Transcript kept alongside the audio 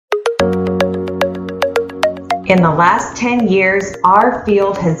In the last 10 years, our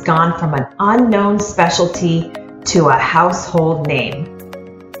field has gone from an unknown specialty to a household name.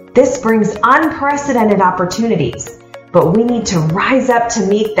 This brings unprecedented opportunities, but we need to rise up to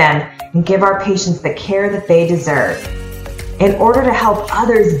meet them and give our patients the care that they deserve. In order to help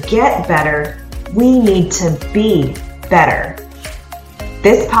others get better, we need to be better.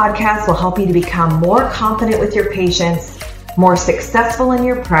 This podcast will help you to become more confident with your patients, more successful in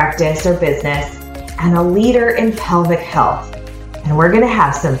your practice or business, and a leader in pelvic health. And we're going to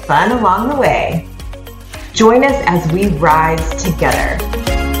have some fun along the way. Join us as we rise together.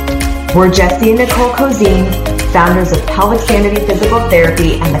 We're Jesse and Nicole Cozine, founders of Pelvic Sanity Physical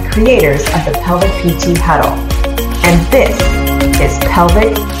Therapy and the creators of the Pelvic PT Huddle. And this is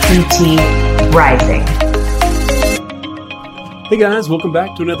Pelvic PT Rising. Hey guys, welcome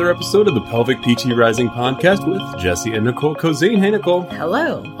back to another episode of the Pelvic PT Rising podcast with Jesse and Nicole Cozine. Hey Nicole.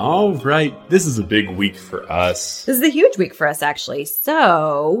 Hello. All right, this is a big week for us. This is a huge week for us, actually.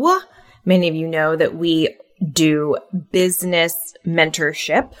 So, many of you know that we do business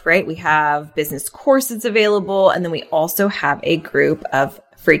mentorship, right? We have business courses available, and then we also have a group of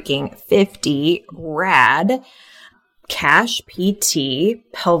freaking 50 rad cash PT,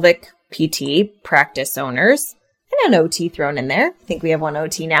 pelvic PT practice owners, and an OT thrown in there. I think we have one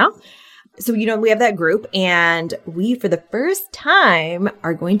OT now. So, we have that group, and we, for the first time,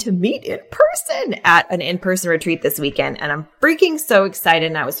 are going to meet in person at an in-person retreat this weekend. And I'm freaking so excited.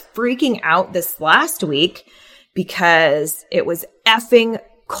 And I was freaking out this last week because it was effing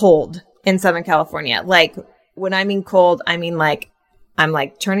cold in Southern California. Like, when I mean cold, I mean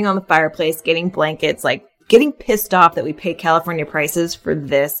I'm turning on the fireplace, getting blankets, getting pissed off that we pay California prices for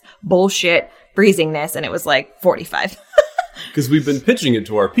this bullshit freezingness. And it was 45. Because we've been pitching it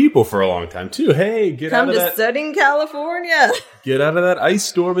to our people for a long time, too. Hey, come to Southern California. Get out of that ice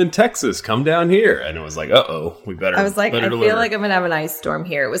storm in Texas. Come down here. And it was uh-oh, we better I was I feel like I'm going to have an ice storm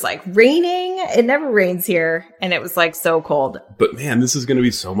here. It was raining. It never rains here. And it was so cold. But man, this is going to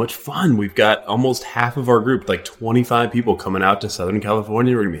be so much fun. We've got almost half of our group, 25 people coming out to Southern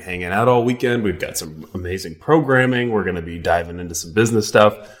California. We're going to be hanging out all weekend. We've got some amazing programming. We're going to be diving into some business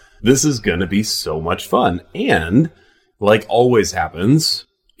stuff. This is going to be so much fun. And like always happens,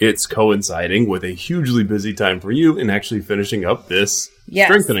 it's coinciding with a hugely busy time for you in actually finishing up this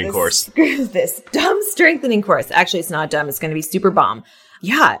strengthening course. This dumb strengthening course. Actually, it's not dumb. It's going to be super bomb.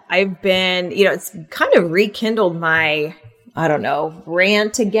 Yeah, I've been, it's kind of rekindled my,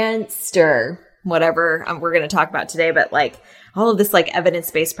 rant against or whatever we're going to talk about today. But all of this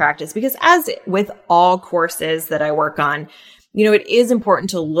evidence-based practice, because as with all courses that I work on, it is important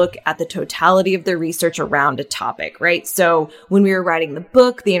to look at the totality of the research around a topic, right? So when we were writing the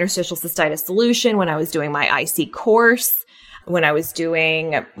book, The Interstitial Cystitis Solution, when I was doing my IC course, when I was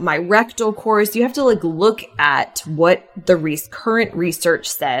doing my rectal course, you have to look at what the current research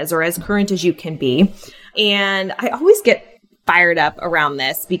says, or as current as you can be. And I always get fired up around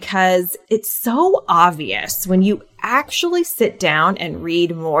this because it's so obvious when you actually sit down and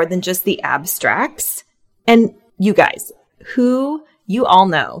read more than just the abstracts. And you guys, you all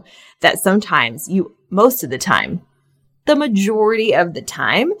know that sometimes most of the time, the majority of the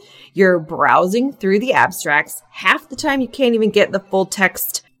time, you're browsing through the abstracts. Half the time, you can't even get the full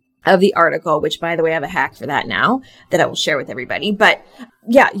text of the article, which, by the way, I have a hack for that now that I will share with everybody. But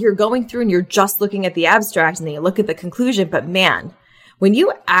yeah, you're going through and you're just looking at the abstract and then you look at the conclusion. But man, when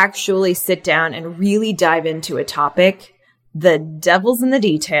you actually sit down and really dive into a topic, the devil's in the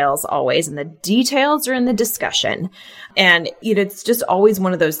details always, and the details are in the discussion. And it's just always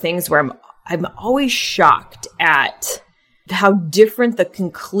one of those things where I'm always shocked at how different the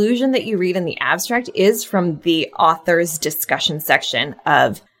conclusion that you read in the abstract is from the author's discussion section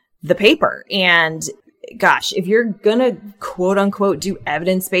of the paper. And gosh, if you're gonna quote unquote do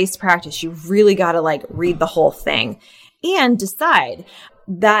evidence-based practice, you really gotta read the whole thing and decide.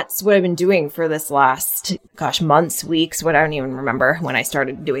 That's what I've been doing for this last, months, weeks, I don't even remember when I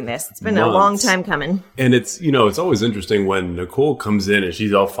started doing this. It's been a long time coming. And it's always interesting when Nicole comes in and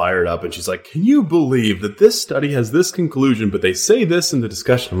she's all fired up and she's like, can you believe that this study has this conclusion, but they say this in the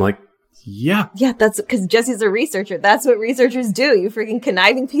discussion? I'm like, yeah. Yeah, that's because Jesse's a researcher. That's what researchers do. You freaking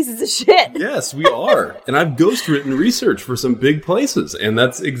conniving pieces of shit. Yes, we are. And I've ghostwritten research for some big places. And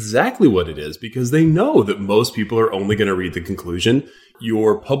that's exactly what it is, because they know that most people are only going to read the conclusion.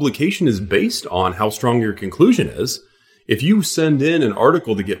 Your publication is based on how strong your conclusion is. If you send in an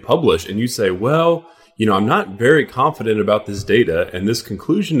article to get published and you say, well, I'm not very confident about this data, and this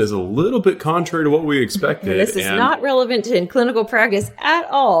conclusion is a little bit contrary to what we expected. And this is not relevant in clinical practice at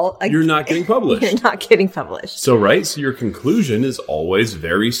all. You're not getting published. You're not getting published. So your conclusion is always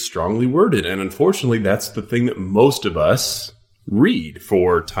very strongly worded. And unfortunately, that's the thing that most of us read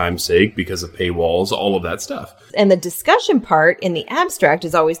for time's sake because of paywalls, all of that stuff. And the discussion part in the abstract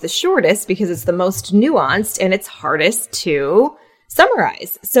is always the shortest because it's the most nuanced and it's hardest to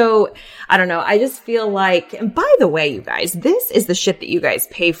summarize. So I don't know. I just feel like, and by the way, you guys, this is the shit that you guys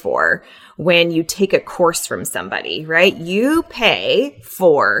pay for when you take a course from somebody, right? You pay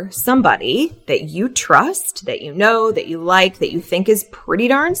for somebody that you trust, that you know, that you like, that you think is pretty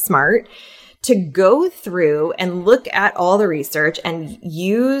darn smart to go through and look at all the research and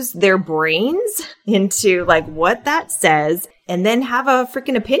use their brains into like what that says and then have a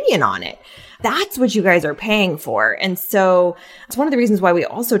freaking opinion on it. That's what you guys are paying for. And so it's one of the reasons why we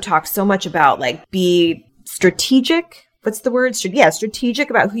also talk so much about like be strategic. What's the word?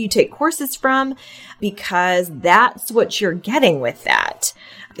 Strategic about who you take courses from, because that's what you're getting with that.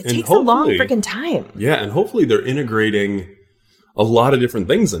 It takes a long freaking time. Yeah. And hopefully they're integrating a lot of different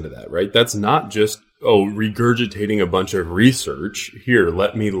things into that, right? That's not just, regurgitating a bunch of research. Here,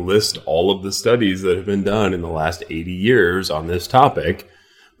 let me list all of the studies that have been done in the last 80 years on this topic.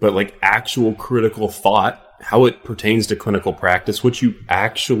 But like actual critical thought, how it pertains to clinical practice, what you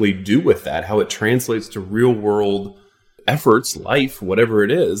actually do with that, how it translates to real world efforts, life, whatever it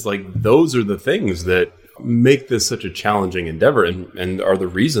is, like those are the things that make this such a challenging endeavor and are the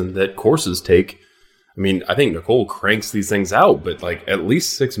reason that courses take, I think Nicole cranks these things out, but like at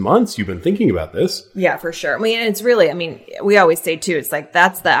least 6 months you've been thinking about this. Yeah, for sure. It's really, we always say too, it's like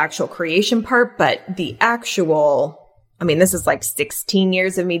that's the actual creation part, but the actual... this is like 16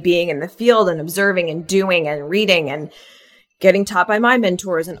 years of me being in the field and observing and doing and reading and getting taught by my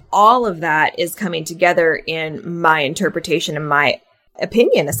mentors. And all of that is coming together in my interpretation and my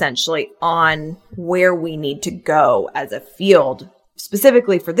opinion, essentially, on where we need to go as a field,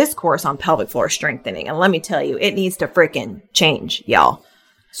 specifically for this course on pelvic floor strengthening. And let me tell you, it needs to freaking change, y'all.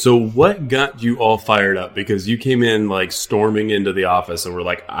 So what got you all fired up? Because you came in like storming into the office and were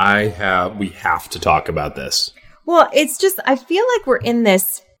like, we have to talk about this. Well, it's just, I feel like we're in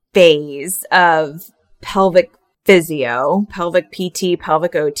this phase of pelvic physio, pelvic PT,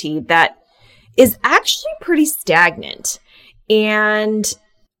 pelvic OT that is actually pretty stagnant. And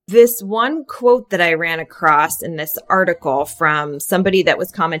this one quote that I ran across in this article from somebody that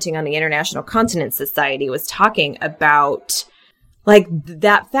was commenting on the International Continence Society was talking about like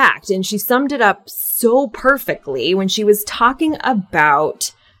that fact. And she summed it up so perfectly when she was talking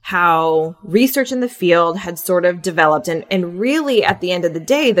about how research in the field had sort of developed. And really, at the end of the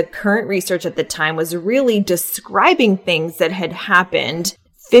day, the current research at the time was really describing things that had happened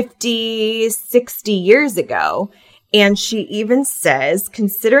 50, 60 years ago. And she even says,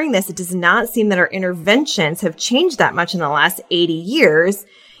 considering this, it does not seem that our interventions have changed that much in the last 80 years,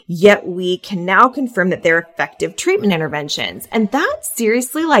 yet we can now confirm that they're effective treatment interventions. And that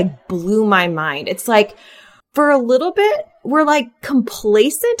seriously like blew my mind. It's like, for a little bit, we're like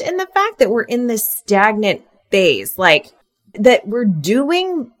complacent in the fact that we're in this stagnant phase, like that we're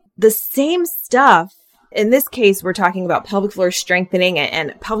doing the same stuff. In this case, we're talking about pelvic floor strengthening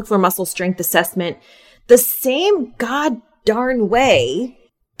and pelvic floor muscle strength assessment, the same god darn way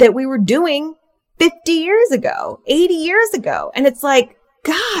that we were doing 50 years ago, 80 years ago. And it's like,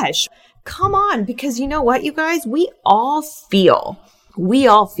 gosh, come on, because you know what, you guys, we all feel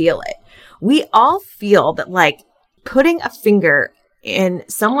it. We all feel that like putting a finger in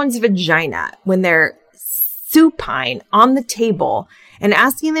someone's vagina when they're supine on the table and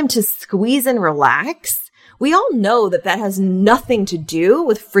asking them to squeeze and relax, we all know that that has nothing to do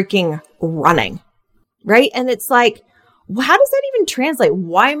with freaking running, right? And it's like, how does that even translate?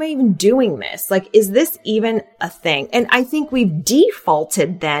 Why am I even doing this? Like, is this even a thing? And I think we've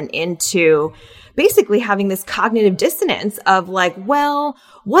defaulted then into basically having this cognitive dissonance of like, well,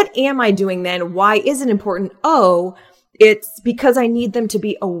 what am I doing then? Why is it important? Oh, it's because I need them to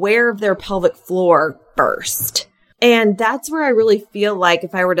be aware of their pelvic floor first. And that's where I really feel like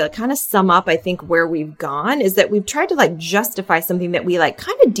if I were to kind of sum up, I think where we've gone is that we've tried to like justify something that we like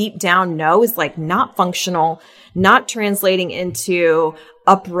kind of deep down know is like not functional, not translating into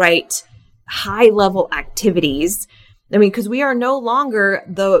upright, high level activities. I mean, because we are no longer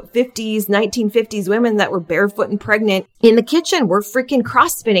the 1950s women that were barefoot and pregnant in the kitchen. We're freaking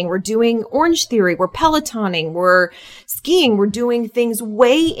crossfitting. We're doing Orange Theory. We're Pelotoning. We're skiing. We're doing things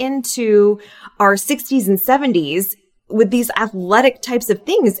way into our 60s and 70s with these athletic types of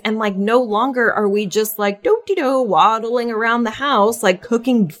things. And like, no longer are we just like, waddling around the house, like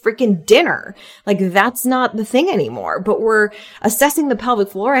cooking freaking dinner. Like, that's not the thing anymore, but we're assessing the pelvic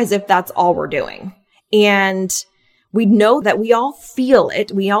floor as if that's all we're doing. And we know that we all feel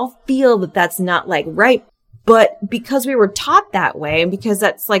it. We all feel that that's not like right. But because we were taught that way, and because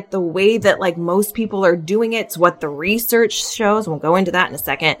that's like the way that like most people are doing it, it's what the research shows. We'll go into that in a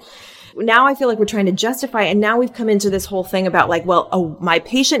second. Now I feel like we're trying to justify, and now we've come into this whole thing about like, well, my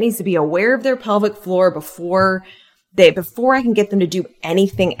patient needs to be aware of their pelvic floor before I can get them to do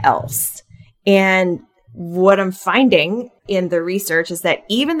anything else. And what I'm finding in the research is that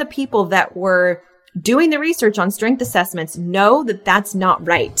even the people that were doing the research on strength assessments know that that's not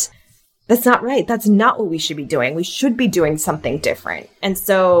right. That's not right. That's not what we should be doing. We should be doing something different. And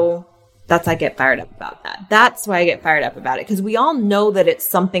so that's why I get fired up about that. That's why I get fired up about it, because we all know that it's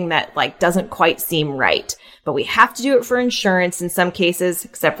something that like doesn't quite seem right, but we have to do it for insurance in some cases,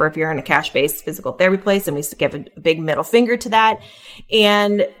 except for if you're in a cash-based physical therapy place, and we give a big middle finger to that.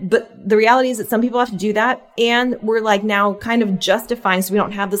 But the reality is that some people have to do that, and we're like now kind of justifying, so we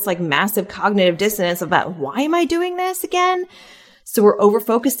don't have this like massive cognitive dissonance about why am I doing this again? So we're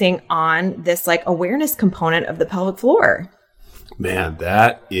over-focusing on this like awareness component of the pelvic floor. Man,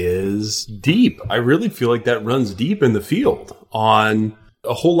 that is deep. I really feel like that runs deep in the field. On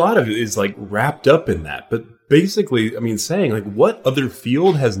a whole lot of it is like wrapped up in that. But basically, I mean, saying like what other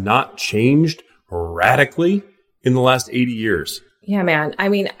field has not changed radically in the last 80 years? Yeah, man. I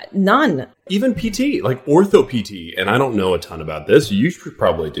mean, none. Even PT, like ortho PT. And I don't know a ton about this. You should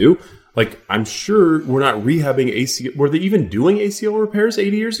probably do. Like, I'm sure we're not rehabbing ACL. Were they even doing ACL repairs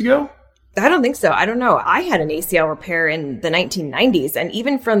 80 years ago? I don't think so. I don't know. I had an ACL repair in the 1990s. And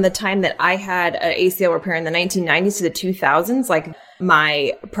even from the time that I had an ACL repair in the 1990s to the 2000s, like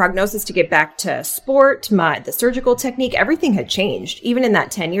my prognosis to get back to sport, the surgical technique, everything had changed. Even in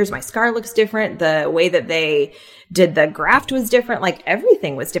that 10 years, my scar looks different. The way that they did the graft was different. Like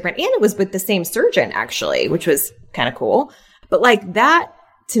everything was different. And it was with the same surgeon, actually, which was kind of cool. But like that,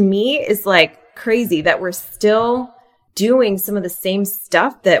 to me, is like crazy that we're still doing some of the same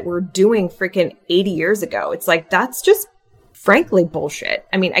stuff that we're doing freaking 80 years ago. It's like, that's just frankly bullshit.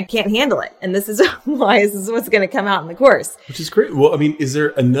 I mean, I can't handle it. And this is why this is what's going to come out in the course. Which is great. Well, I mean, is there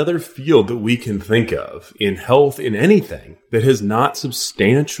another field that we can think of in health, in anything, that has not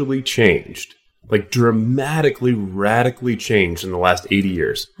substantially changed? Like dramatically, radically changed in the last 80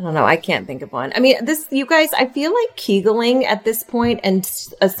 years? I don't know. I can't think of one. I mean, you guys, I feel like Kegeling at this point and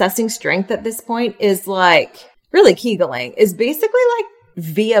assessing strength at this point is like, really Kegeling is basically like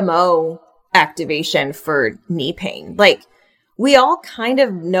VMO activation for knee pain. Like we all kind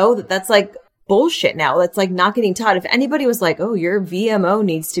of know that that's like bullshit now. That's like not getting taught. If anybody was like, oh, your VMO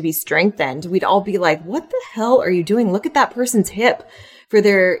needs to be strengthened, we'd all be like, what the hell are you doing? Look at that person's hip for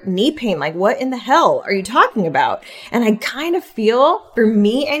their knee pain. Like, what in the hell are you talking about? And I kind of feel, for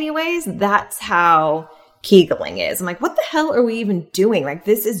me anyways, that's how Kegeling is. I'm like, what the hell are we even doing? Like,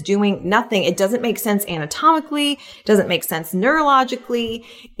 this is doing nothing. It doesn't make sense anatomically, it doesn't make sense neurologically,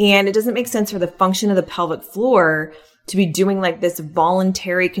 and it doesn't make sense for the function of the pelvic floor to be doing like this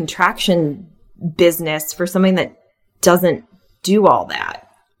voluntary contraction business for something that doesn't do all that.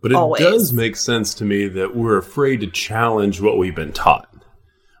 But it does make sense to me that we're afraid to challenge what we've been taught.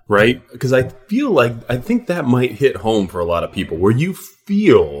 Right? Because I think that might hit home for a lot of people where you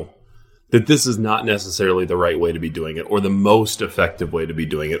feel that this is not necessarily the right way to be doing it or the most effective way to be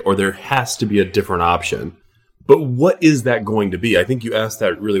doing it, or there has to be a different option. But what is that going to be? I think you asked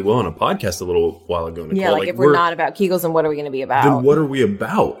that really well on a podcast a little while ago, Nicole. Yeah, like if we're not about Kegels, then what are we going to be about? Then what are we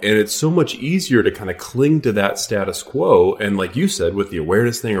about? And it's so much easier to kind of cling to that status quo. And like you said, with the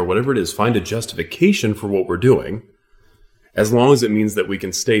awareness thing or whatever it is, find a justification for what we're doing, as long as it means that we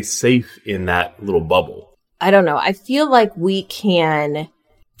can stay safe in that little bubble. I don't know. I feel like we can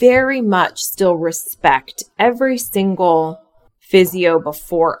very much still respect every single physio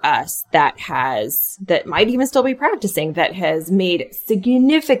before us that might even still be practicing, that has made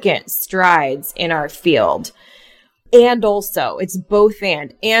significant strides in our field. And also, it's both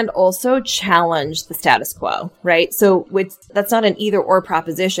and also challenge the status quo, right? So that's not an either or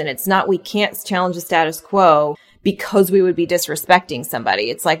proposition. It's not, we can't challenge the status quo because we would be disrespecting somebody.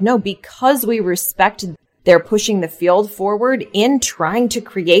 It's like, no, because we respect they're pushing the field forward in trying to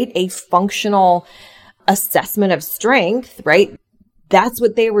create a functional assessment of strength, right? That's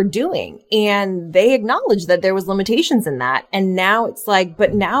what they were doing. And they acknowledged that there was limitations in that. And now it's like,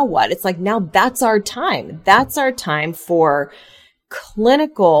 but now what? It's like, now that's our time. That's our time for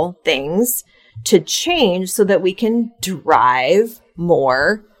clinical things to change so that we can drive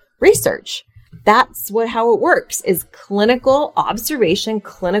more research. That's how it works, is clinical observation,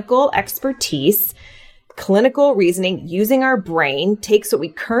 clinical expertise, clinical reasoning, using our brain, takes what we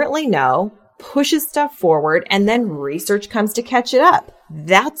currently know, pushes stuff forward, and then research comes to catch it up.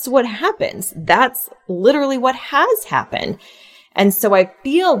 That's what happens. That's literally what has happened. And so I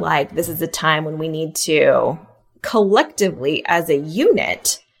feel like this is a time when we need to collectively as a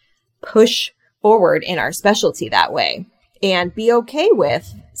unit push forward in our specialty that way and be okay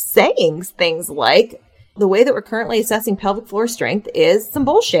with saying things like the way that we're currently assessing pelvic floor strength is some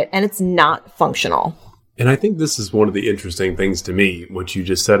bullshit and it's not functional. And I think this is one of the interesting things to me, what you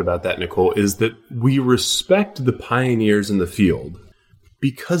just said about that, Nicole, is that we respect the pioneers in the field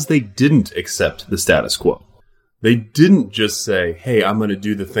because they didn't accept the status quo. They didn't just say, hey, I'm going to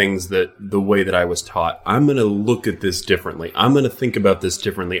do the things the way that I was taught. I'm going to look at this differently. I'm going to think about this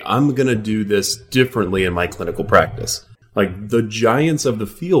differently. I'm going to do this differently in my clinical practice. Like, the giants of the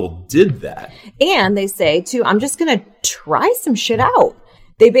field did that. And they say, too, I'm just going to try some shit out.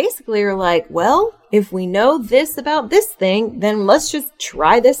 They basically are like, well, if we know this about this thing, then let's just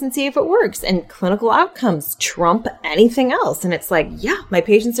try this and see if it works. And clinical outcomes trump anything else. And it's like, yeah, my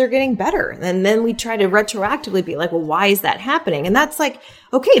patients are getting better. And then we try to retroactively be like, well, why is that happening? And that's like,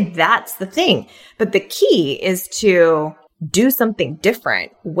 okay, that's the thing. But the key is to do something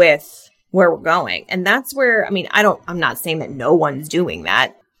different with where we're going. And that's where, I'm not saying that no one's doing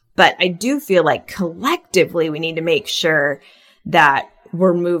that, but I do feel like collectively we need to make sure that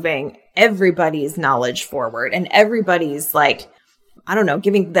we're moving everybody's knowledge forward and everybody's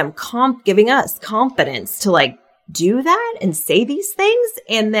giving us confidence to do that and say these things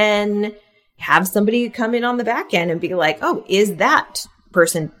and then have somebody come in on the back end and be like, oh, is that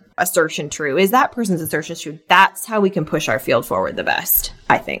person's assertion true? Is that person's assertion true? That's how we can push our field forward the best,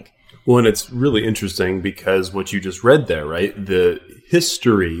 I think. Well, and it's really interesting because what you just read there, right? The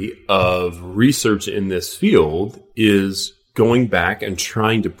history of research in this field is going back and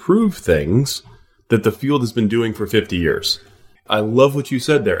trying to prove things that the field has been doing for 50 years. I love what you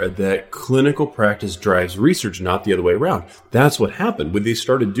said there, that clinical practice drives research, not the other way around. That's what happened when they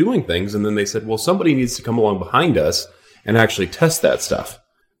started doing things, and then they said, well, somebody needs to come along behind us and actually test that stuff.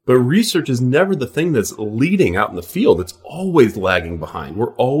 But research is never the thing that's leading out in the field. It's always lagging behind.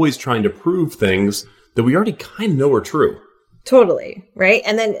 We're always trying to prove things that we already kind of know are true. Totally. Right.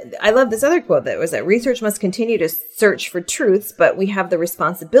 And then I love this other quote that was that research must continue to search for truths, but we have the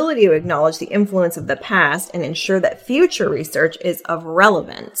responsibility to acknowledge the influence of the past and ensure that future research is of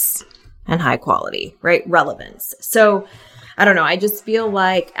relevance and high quality, right? Relevance. So I don't know. I just feel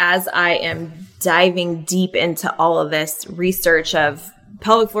like as I am diving deep into all of this research of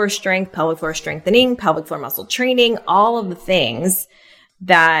pelvic floor strength, pelvic floor strengthening, pelvic floor muscle training, all of the things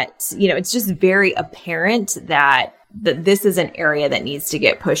that, it's just very apparent that this is an area that needs to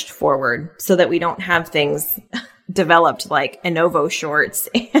get pushed forward so that we don't have things developed like Enovo shorts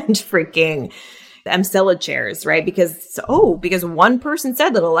and freaking Emsella chairs, right? Because one person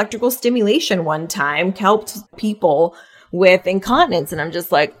said that electrical stimulation one time helped people with incontinence. And I'm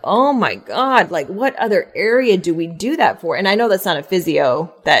just like, oh my God, what other area do we do that for? And I know that's not a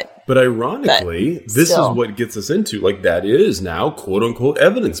physio But ironically, this is what gets us into, that is now quote unquote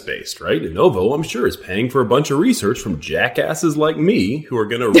evidence-based, right? Enovo, I'm sure, is paying for a bunch of research from jackasses like me who are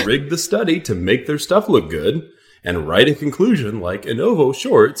going to rig the study to make their stuff look good and write a conclusion like Enovo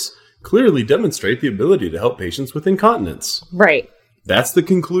shorts clearly demonstrate the ability to help patients with incontinence. Right. That's the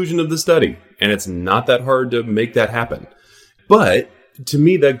conclusion of the study. And it's not that hard to make that happen. But to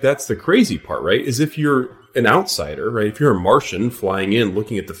me, that's the crazy part, right? Is if you're an outsider, right? If you're a Martian flying in,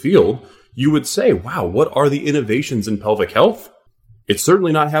 looking at the field, you would say, wow, what are the innovations in pelvic health? It's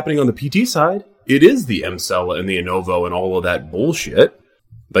certainly not happening on the PT side. It is the Emsella and the Enovo and all of that bullshit.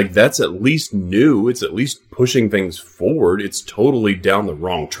 That's at least new. It's at least pushing things forward. It's totally down the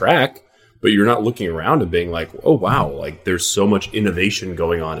wrong track, but you're not looking around and being like, oh, wow, there's so much innovation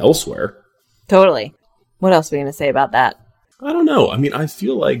going on elsewhere. Totally. What else are we going to say about that? I don't know. I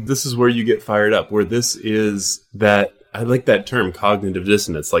feel like this is where you get fired up, where this is that, I like that term, cognitive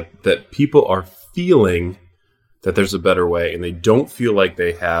dissonance, that people are feeling that there's a better way and they don't feel like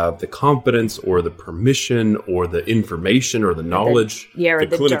they have the confidence or the permission or the information or the knowledge, the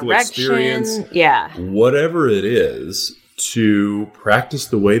clinical direction. Experience, whatever it is, to practice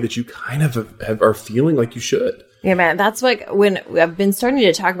the way that you kind of are feeling like you should. Yeah, man, that's when I've been starting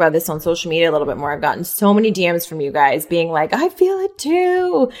to talk about this on social media a little bit more. I've gotten so many DMs from you guys being like, I feel it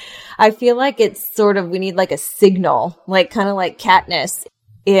too. I feel like it's sort of, we need a signal, kind of like Katniss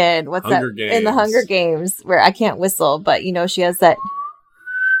in in the Hunger Games, where I can't whistle, but she has that.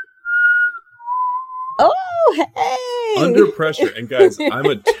 Oh, hey. Under pressure. And guys, I'm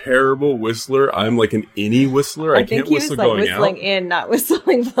a terrible whistler. I'm like an innie whistler. I can't whistle going out. Whistling in, not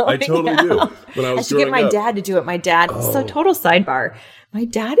whistling blowing I totally do. When I was should get my dad to do it. My dad, so total sidebar. My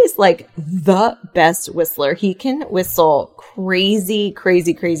dad is like the best whistler. He can whistle crazy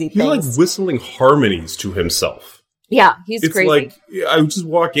things. He's like whistling harmonies to himself. Yeah, he's it's crazy. Like, I would just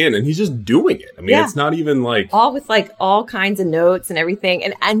walk in and he's just doing it. I mean, it's not even like... all with like all kinds of notes and everything.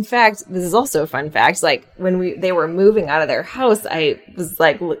 And in fact, this is also a fun fact. Like when they were moving out of their house, I was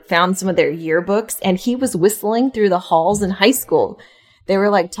like, found some of their yearbooks and he was whistling through the halls in high school. They were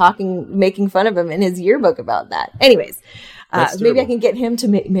like making fun of him in his yearbook about that. Anyways, maybe I can get him to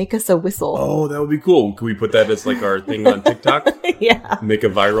make us a whistle. Oh, that would be cool. Can we put that as like our thing on TikTok? Yeah. Make a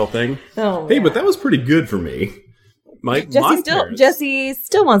viral thing? Oh, hey, but that was pretty good for me. Jesse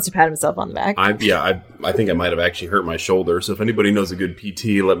still wants to pat himself on the back. I think I might have actually hurt my shoulder. So if anybody knows a good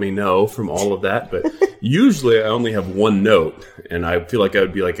PT, let me know from all of that. But usually I only have one note, and I feel like I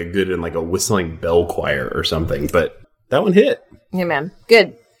would be like a good in like a whistling bell choir or something. But that one hit. Yeah, man.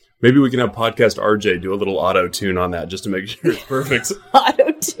 Good. Maybe we can have Podcast RJ do a little auto tune on that just to make sure it's perfect.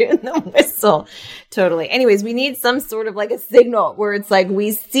 Auto tune the whistle. Totally. Anyways, we need some sort of like a signal where it's like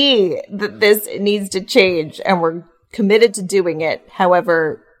we see that this needs to change and we're committed to doing it.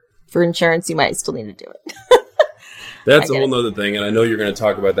 However, for insurance, you might still need to do it. That's a whole nother thing. And I know you're going to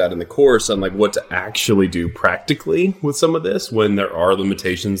talk about that in the course on like what to actually do practically with some of this when there are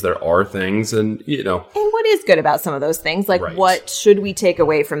limitations, there are things and, you know. And what is good about some of those things? Like what should we take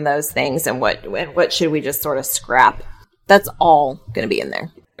away from those things and what should we just sort of scrap? That's all going to be in there.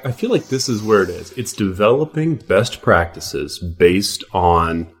 I feel like this is where it is. It's developing best practices based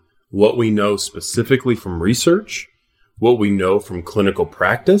on what we know specifically from research, what we know from clinical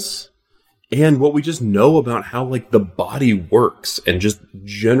practice, and what we just know about how like the body works and just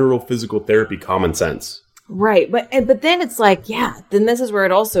general physical therapy common sense. Right. But then it's like, then this is where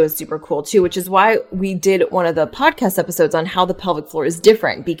it also is super cool too, which is why we did one of the podcast episodes on how the pelvic floor is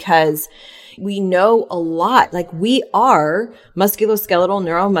different, because we know a lot. Like we are musculoskeletal,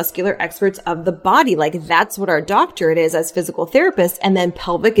 neuromuscular experts of the body. Like that's what our doctorate is as physical therapists. And then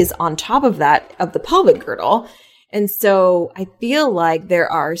pelvic is on top of that, of the pelvic girdle. And so I feel like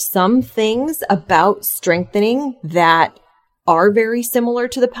there are some things about strengthening that are very similar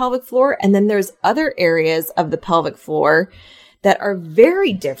to the pelvic floor. And then there's other areas of the pelvic floor that are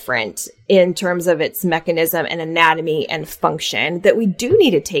very different in terms of its mechanism and anatomy and function that we do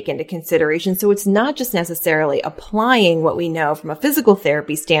need to take into consideration. So it's not just necessarily applying what we know from a physical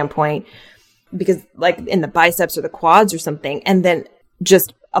therapy standpoint, because like in the biceps or the quads or something, and then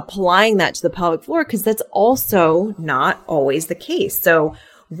just applying that to the pelvic floor, because that's also not always the case. So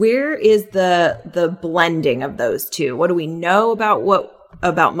where is the blending of those two? What do we know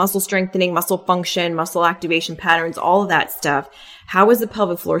about muscle strengthening, muscle function, muscle activation patterns, all of that stuff? How is the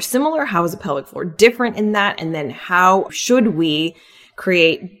pelvic floor similar? How is the pelvic floor different in that? And then how should we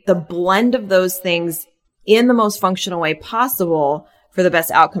create the blend of those things in the most functional way possible for the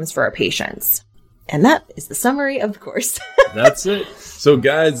best outcomes for our patients? And that is the summary of the course. That's it. So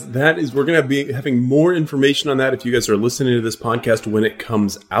guys, we're going to be having more information on that if you guys are listening to this podcast when it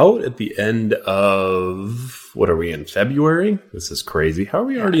comes out at the end of, what are we in, February? This is crazy. How are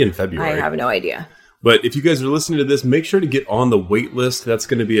we already in February? I have no idea. But if you guys are listening to this, make sure to get on the wait list. That's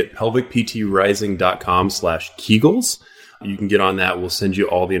going to be at pelvicptrising.com/Kegels. You can get on that. We'll send you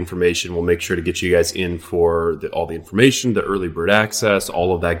all the information. We'll make sure to get you guys in for all the information, the early bird access,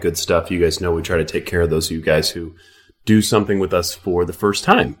 all of that good stuff. You guys know we try to take care of those of you guys who do something with us for the first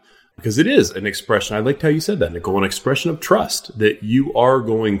time, because it is an expression. I liked how you said that, Nicole, an expression of trust that you are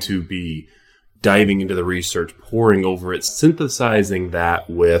going to be diving into the research, poring over it, synthesizing that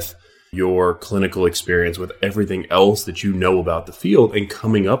with your clinical experience, with everything else that you know about the field, and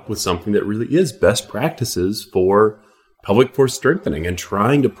coming up with something that really is best practices for pelvic floor strengthening and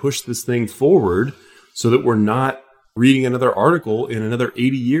trying to push this thing forward so that we're not reading another article in another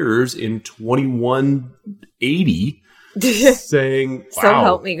 80 years in 2180 saying, wow, so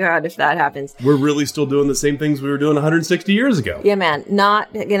help me God if that happens. We're really still doing the same things we were doing 160 years ago. Yeah, man,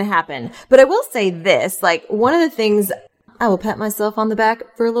 not going to happen. But I will say this, like one of the things, I will pat myself on the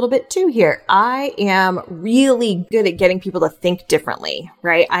back for a little bit too here. I am really good at getting people to think differently,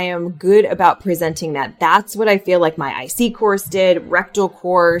 right? I am good about presenting that. That's what I feel like my IC course did, rectal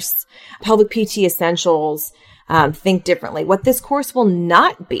course, pelvic PT essentials, think differently. What this course will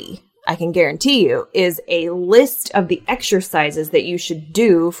not be, I can guarantee you, is a list of the exercises that you should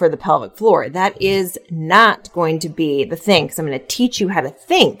do for the pelvic floor. That is not going to be the thing, because I'm going to teach you how to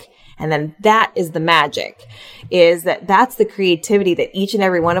think And then that is the magic, is that that's the creativity that each and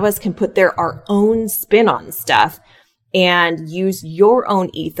every one of us can put our own spin on stuff and use your own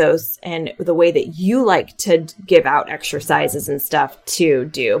ethos and the way that you like to give out exercises and stuff to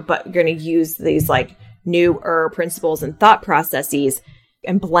do. But you're going to use these like newer principles and thought processes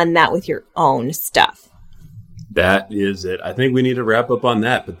and blend that with your own stuff. That is it. I think we need to wrap up on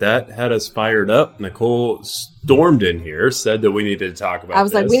that, but that had us fired up. Nicole stormed in here, said that we needed to talk about this. I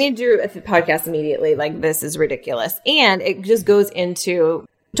was like, we need to do a podcast immediately. Like, this is ridiculous. And it just goes into,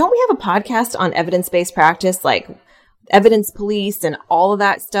 don't we have a podcast on evidence-based practice, like evidence police and all of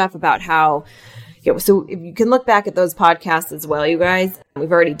that stuff about how, so if you can look back at those podcasts as well, you guys.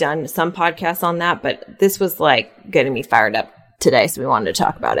 We've already done some podcasts on that, but this was like getting me fired up today, so we wanted to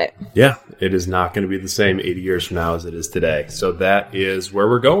talk about it. Yeah, it is not going to be the same 80 years from now as it is today. So that is where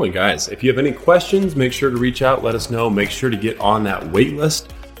we're going, guys. If you have any questions, make sure to reach out, let us know. Make sure to get on that wait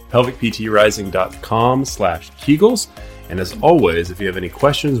list, pelvicptrising.com/Kegels. And as always, if you have any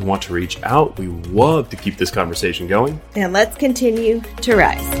questions, want to reach out, we love to keep this conversation going. And let's continue to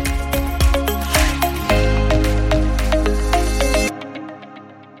rise.